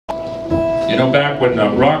You know, back when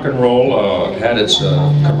rock and roll had its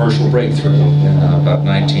commercial breakthrough in about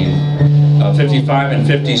 1955 and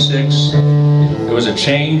 56, there was a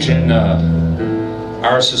change in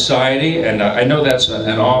our society, and I know that's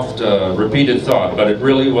an oft repeated thought, but it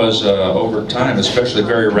really was over time, especially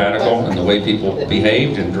very radical in the way people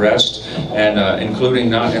behaved and dressed, and including,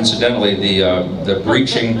 not incidentally, the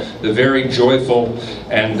breaching, the very joyful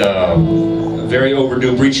and very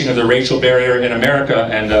overdue breaching of the racial barrier in America,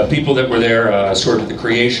 and people that were there, sort of the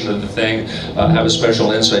creation of the thing, have a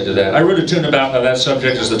special insight to that. I wrote a tune about that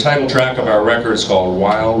subject as the title track of our record. It's called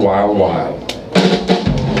Wild, Wild, Wild.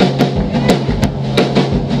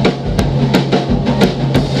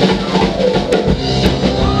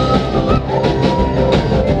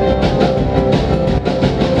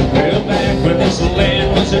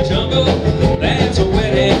 A jungle, that's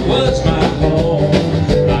where it was my home.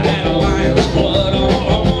 I had a lion's blood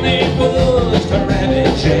all on it, was a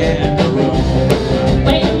rabbit jam.